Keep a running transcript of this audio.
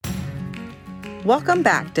Welcome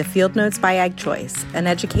back to Field Notes by Ag Choice, an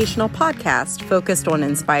educational podcast focused on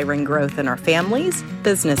inspiring growth in our families,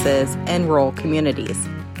 businesses, and rural communities.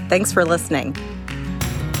 Thanks for listening.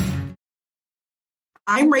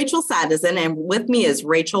 I'm Rachel Sadison, and with me is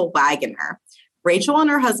Rachel Wagoner. Rachel and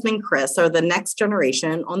her husband, Chris, are the next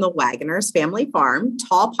generation on the Wagoners family farm,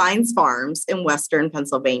 Tall Pines Farms in Western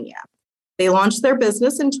Pennsylvania. They launched their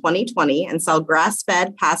business in 2020 and sell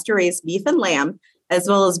grass-fed, pasture-raised beef and lamb, as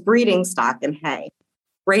well as breeding stock and hay.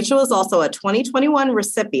 Rachel is also a 2021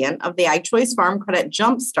 recipient of the Ag Choice Farm Credit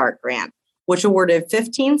Jumpstart Grant, which awarded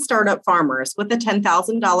 15 startup farmers with a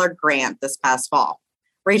 $10,000 grant this past fall.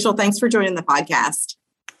 Rachel, thanks for joining the podcast.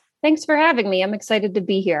 Thanks for having me. I'm excited to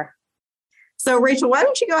be here. So, Rachel, why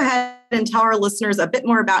don't you go ahead and tell our listeners a bit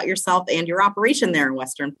more about yourself and your operation there in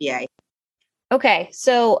Western PA? Okay,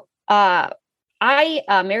 so I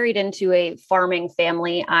married into a farming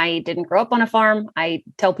family. I didn't grow up on a farm. I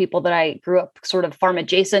tell people that I grew up sort of farm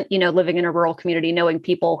adjacent, living in a rural community, knowing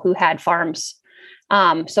people who had farms.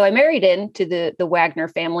 So I married into the Wagoner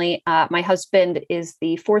family. My husband is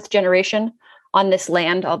the fourth generation on this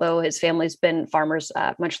land, although his family's been farmers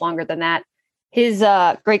much longer than that. His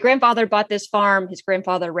great-grandfather bought this farm. His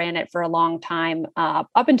grandfather ran it for a long time,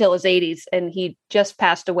 up until his 80s, and he just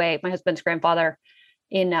passed away, my husband's grandfather,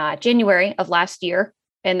 in January of last year.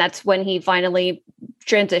 And that's when he finally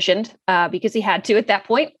transitioned because he had to at that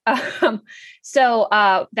point.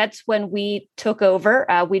 So that's when we took over.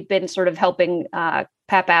 We'd been sort of helping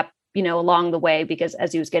Papap, along the way, because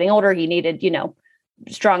as he was getting older, he needed,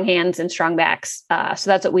 strong hands and strong backs. So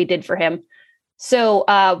that's what we did for him.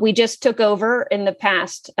 So we just took over in the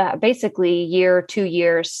past, basically year, 2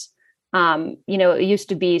 years. It used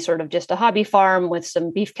to be sort of just a hobby farm with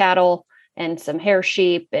some beef cattle and some hair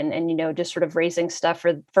sheep and just sort of raising stuff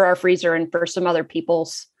for our freezer and for some other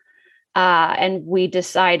people's. And we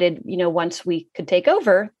decided, once we could take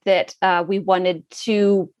over that we wanted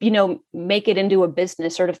to, make it into a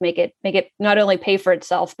business, sort of make it not only pay for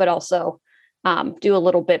itself, but also do a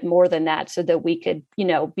little bit more than that so that we could,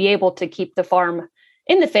 be able to keep the farm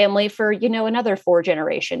in the family for, another 4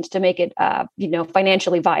 generations to make it,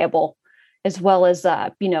 financially viable as well as,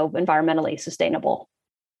 environmentally sustainable.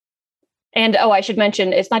 And, I should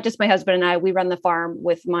mention, it's not just my husband and I. We run the farm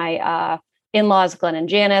with my in-laws, Glenn and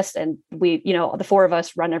Janice, and we, the 4 of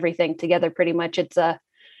us run everything together pretty much. It's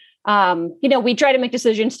we try to make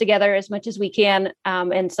decisions together as much as we can.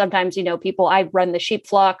 And sometimes, I run the sheep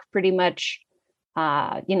flock pretty much.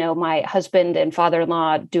 My husband and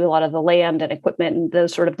father-in-law do a lot of the land and equipment and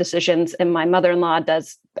those sort of decisions. And my mother-in-law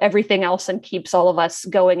does everything else and keeps all of us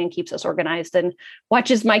going and keeps us organized and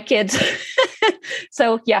watches my kids.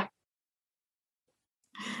 So, yeah.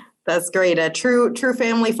 That's great. A true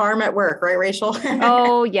family farm at work, right, Rachel?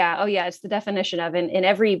 Oh yeah. It's the definition of in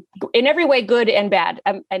every way, good and bad.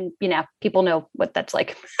 And people know what that's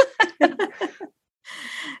like.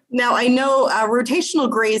 Now, I know rotational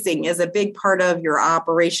grazing is a big part of your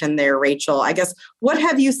operation there, Rachel. I guess, what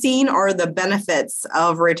have you seen are the benefits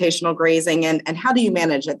of rotational grazing and how do you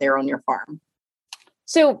manage it there on your farm?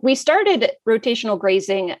 So we started rotational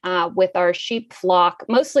grazing with our sheep flock,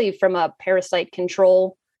 mostly from a parasite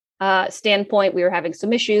control standpoint. We were having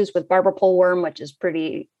some issues with barber pole worm, which is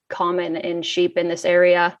pretty common in sheep in this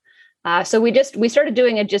area. So we started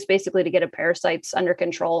doing it just basically to get parasites under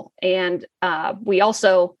control. And we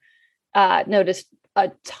also noticed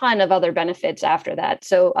a ton of other benefits after that.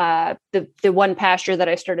 So the one pasture that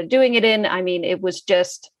I started doing it in, it was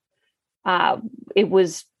just, it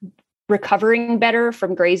was recovering better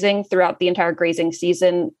from grazing throughout the entire grazing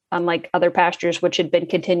season, unlike other pastures, which had been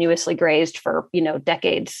continuously grazed for,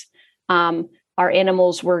 decades. Our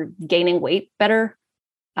animals were gaining weight better.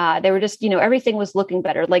 They were just, everything was looking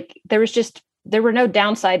better. Like there were no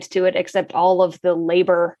downsides to it, except all of the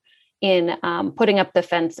labor in putting up the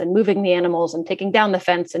fence and moving the animals and taking down the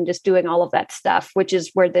fence and just doing all of that stuff, which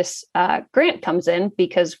is where this grant comes in,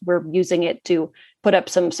 because we're using it to put up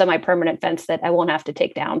some semi-permanent fence that I won't have to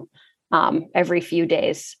take down every few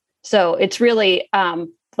days. So it's really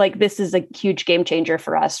this is a huge game changer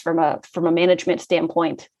for us from a management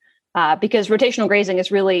standpoint, because rotational grazing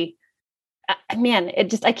is really,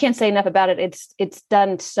 I can't say enough about it. It's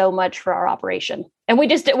done so much for our operation. And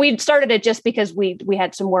we started it just because we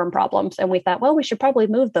had some worm problems and we thought, well, we should probably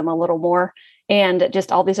move them a little more. And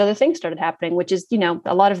just all these other things started happening, which is,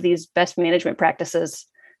 a lot of these best management practices,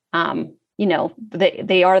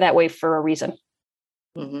 they are that way for a reason.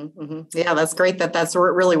 Yeah, that's great that that's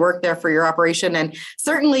really worked there for your operation. And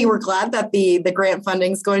certainly we're glad that the grant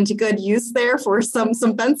funding is going to good use there for some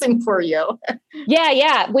fencing for you. We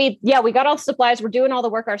got all the supplies. We're doing all the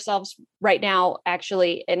work ourselves right now,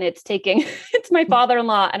 actually, and it's taking it's my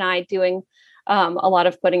father-in-law and I doing a lot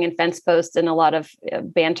of putting in fence posts and a lot of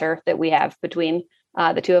banter that we have between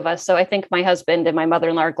the two of us. So I think my husband and my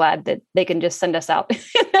mother-in-law are glad that they can just send us out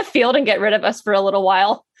in the field and get rid of us for a little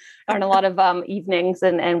while on a lot of evenings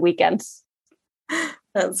and weekends.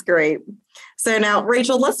 That's great. So now,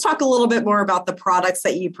 Rachel, let's talk a little bit more about the products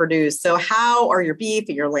that you produce. So how are your beef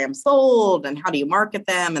and your lamb sold, and how do you market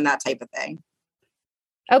them and that type of thing?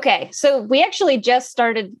 Okay, so we actually just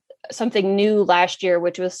started something new last year,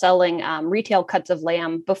 which was selling retail cuts of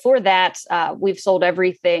lamb. Before that, we've sold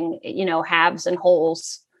everything, halves and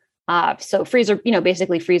wholes. So freezer,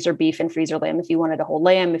 basically freezer beef and freezer lamb. If you wanted a whole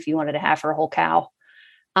lamb, if you wanted a half or a whole cow.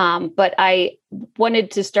 But I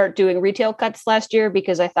wanted to start doing retail cuts last year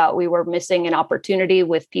because I thought we were missing an opportunity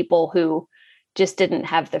with people who just didn't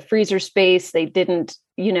have the freezer space. They didn't,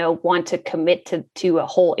 want to commit to a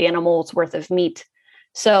whole animal's worth of meat.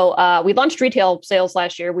 So we launched retail sales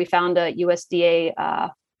last year. We found a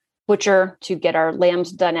USDA butcher to get our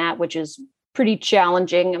lambs done at, which is pretty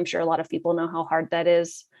challenging. I'm sure a lot of people know how hard that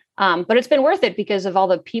is. But it's been worth it because of all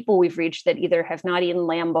the people we've reached that either have not eaten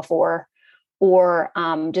lamb before or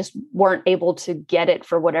just weren't able to get it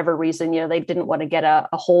for whatever reason. They didn't want to get a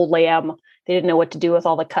whole lamb. They didn't know what to do with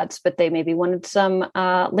all the cuts, but they maybe wanted some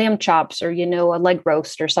lamb chops or, a leg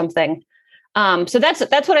roast or something. So that's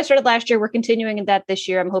what I started last year. We're continuing that this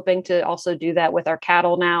year. I'm hoping to also do that with our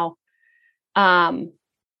cattle now.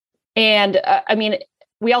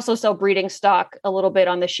 We also sell breeding stock a little bit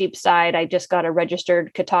on the sheep side. I just got a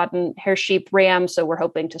registered Katahdin hair sheep ram. So we're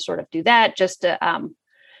hoping to sort of do that just to,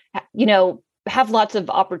 have lots of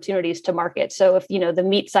opportunities to market. So if, the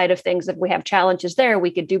meat side of things, if we have challenges there,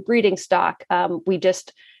 we could do breeding stock. We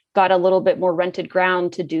just got a little bit more rented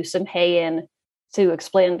ground to do some hay in to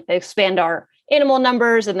expand our animal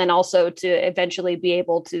numbers, and then also to eventually be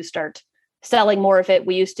able to start selling more of it.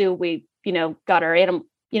 We got our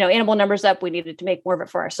animal numbers up. We needed to make more of it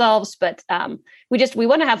for ourselves, but we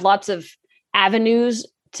want to have lots of avenues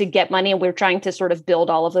to get money. And we're trying to sort of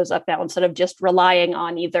build all of those up now instead of just relying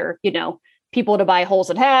on either, people to buy wholes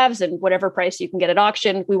and halves and whatever price you can get at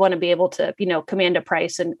auction. We want to be able to, command a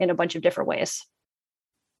price in a bunch of different ways.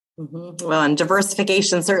 Well, and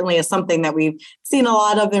diversification certainly is something that we've seen a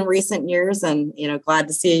lot of in recent years, and glad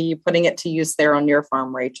to see you putting it to use there on your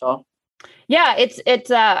farm, Rachel. Yeah,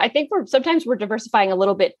 it's. I think sometimes we're diversifying a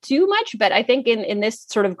little bit too much, but I think in this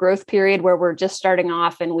sort of growth period where we're just starting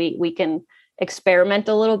off and we can experiment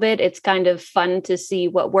a little bit, it's kind of fun to see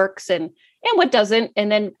what works and what doesn't,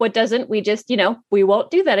 and then what doesn't, we just we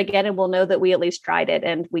won't do that again, and we'll know that we at least tried it,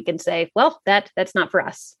 and we can say, well, that's not for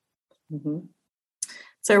us.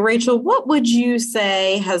 So, Rachel, what would you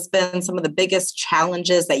say has been some of the biggest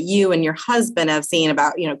challenges that you and your husband have seen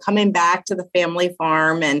about, coming back to the family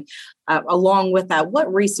farm? And along with that,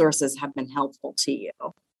 what resources have been helpful to you?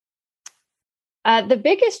 The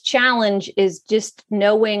biggest challenge is just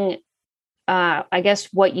knowing, I guess,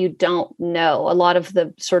 what you don't know. A lot of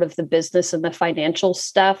the sort of the business and the financial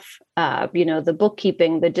stuff, the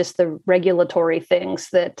bookkeeping, the regulatory things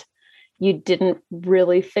that you didn't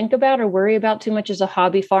really think about or worry about too much as a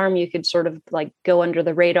hobby farm. You could sort of like go under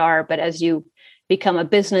the radar, but as you become a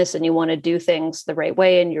business and you want to do things the right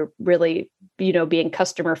way and you're really, being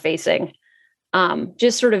customer facing,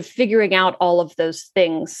 just sort of figuring out all of those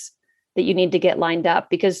things that you need to get lined up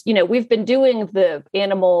because, we've been doing the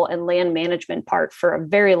animal and land management part for a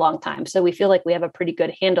very long time. So we feel like we have a pretty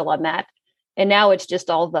good handle on that. And now it's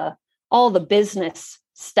just all the business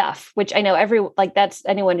stuff, which I know that's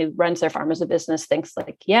anyone who runs their farm as a business thinks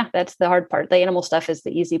like, yeah, that's the hard part. The animal stuff is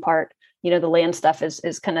the easy part. The land stuff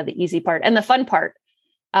is kind of the easy part. And the fun part,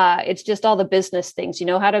 it's just all the business things,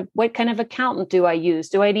 what kind of accountant do I use?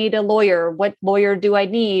 Do I need a lawyer? What lawyer do I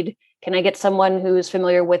need? Can I get someone who's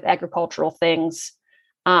familiar with agricultural things?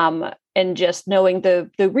 And just knowing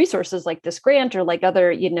the resources like this grant or like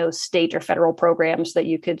other, state or federal programs that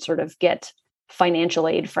you could sort of get financial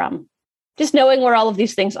aid from. Just knowing where all of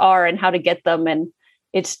these things are and how to get them. And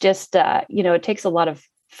it's just, it takes a lot of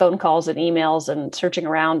phone calls and emails and searching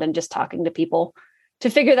around and just talking to people to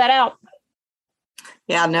figure that out.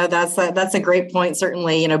 Yeah, no, that's a great point.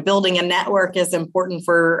 Certainly, building a network is important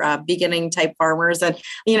for beginning type farmers. And,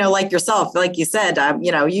 like yourself, like you said,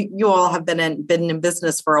 you all have been in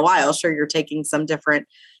business for a while. Sure, you're taking some different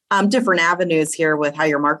avenues here with how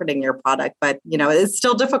you're marketing your product, but it's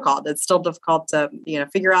still difficult. It's still difficult to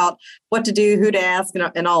figure out what to do, who to ask,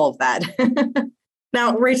 and all of that.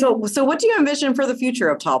 Now, Rachel, so what do you envision for the future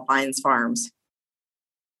of Tall Pines Farms?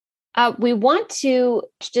 We want to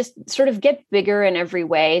just sort of get bigger in every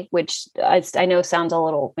way, which I know sounds a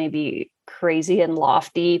little maybe crazy and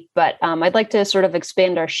lofty, but I'd like to sort of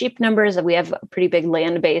expand our sheep numbers. We have a pretty big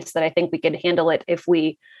land base that I think we could handle it if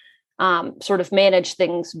we sort of manage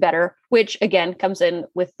things better, which again comes in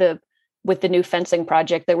with the new fencing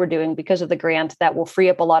project that we're doing because of the grant that will free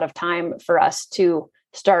up a lot of time for us to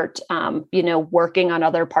start, working on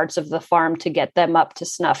other parts of the farm to get them up to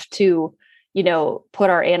snuff to put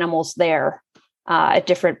our animals there at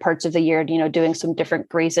different parts of the year, doing some different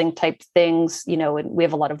grazing type things, and we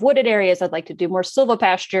have a lot of wooded areas. I'd like to do more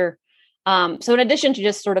silvopasture. So in addition to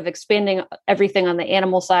just sort of expanding everything on the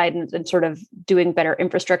animal side and sort of doing better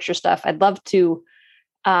infrastructure stuff, I'd love to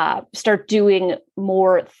start doing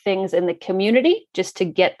more things in the community just to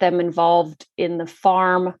get them involved in the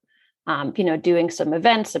farm. Doing some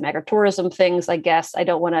events, some agritourism things, I guess. I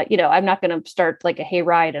don't want to, I'm not going to start like a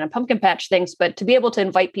hayride and a pumpkin patch things, but to be able to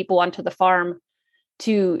invite people onto the farm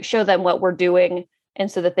to show them what we're doing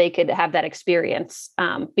and so that they could have that experience.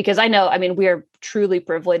 Because we are truly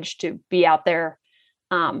privileged to be out there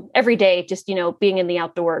every day, just, being in the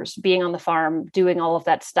outdoors, being on the farm, doing all of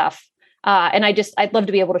that stuff. And I'd love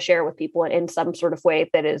to be able to share with people in some sort of way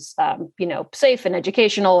that is, safe and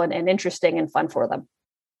educational and interesting and fun for them.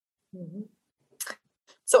 Mm-hmm.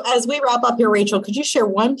 So as we wrap up here, Rachel, could you share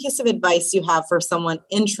one piece of advice you have for someone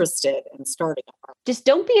interested in starting a farm? Just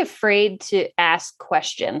don't be afraid to ask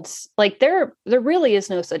questions. Like there really is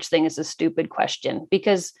no such thing as a stupid question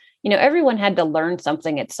because, everyone had to learn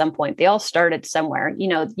something at some point. They all started somewhere.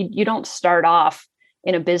 You don't start off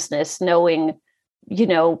in a business knowing,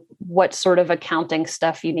 what sort of accounting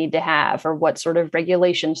stuff you need to have or what sort of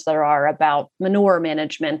regulations there are about manure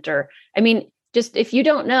management just if you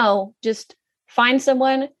don't know, just find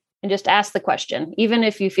someone and just ask the question. Even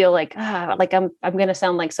if you feel like I'm going to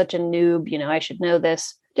sound like such a noob, I should know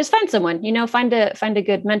this. Just find someone, find a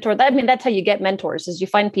good mentor. That's how you get mentors is you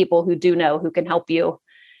find people who do know, who can help you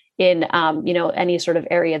in, any sort of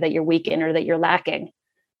area that you're weak in or that you're lacking.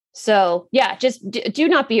 So yeah, just do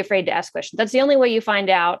not be afraid to ask questions. That's the only way you find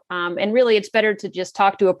out. And really it's better to just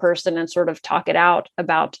talk to a person and sort of talk it out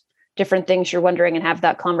about different things you're wondering and have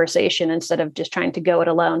that conversation instead of just trying to go it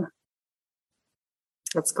alone.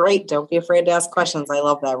 That's great. Don't be afraid to ask questions. I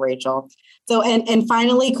love that, Rachel. So, and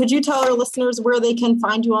finally, could you tell our listeners where they can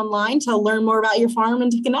find you online to learn more about your farm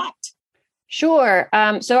and to connect? Sure.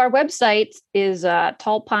 So our website is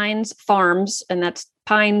Tall Pines Farms, and that's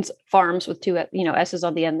Pines Farms with two, S's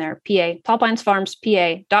on the end there, PA,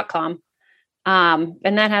 tallpinesfarmspa.com.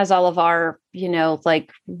 And that has all of our,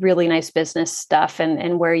 really nice business stuff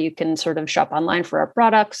and where you can sort of shop online for our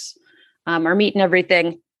products, our meat and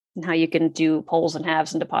everything, and how you can do polls and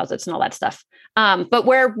halves and deposits and all that stuff. But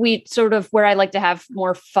where I like to have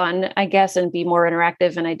more fun, I guess, and be more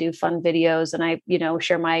interactive. And I do fun videos and I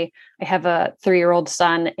have a 3-year-old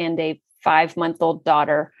son and a 5-month-old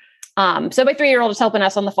daughter. So my 3-year-old is helping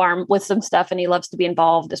us on the farm with some stuff and he loves to be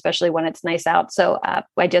involved, especially when it's nice out. So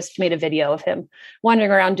I just made a video of him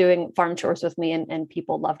wandering around doing farm chores with me and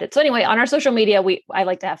people loved it. So anyway, on our social media, I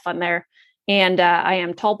like to have fun there. And I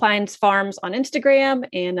am Tall Pines Farms on Instagram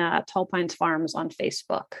and Tall Pines Farms on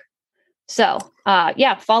Facebook. So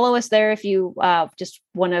follow us there if you just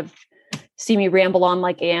want to see me ramble on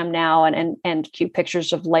like I am now and cute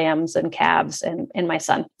pictures of lambs and calves and my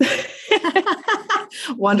son.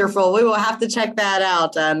 Wonderful. We will have to check that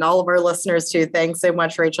out and all of our listeners too. Thanks so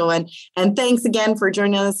much, Rachel. And thanks again for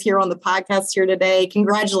joining us here on the podcast here today.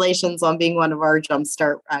 Congratulations on being one of our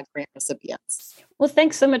Jumpstart grant recipients. Well,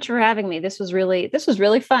 thanks so much for having me. This was really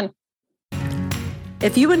fun.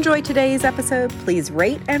 If you enjoyed today's episode, please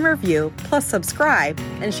rate and review, plus subscribe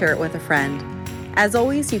and share it with a friend. As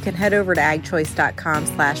always, you can head over to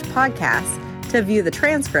agchoice.com/podcast to view the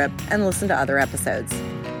transcript and listen to other episodes.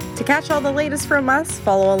 To catch all the latest from us,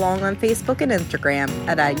 follow along on Facebook and Instagram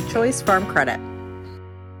at AgChoice Farm Credit.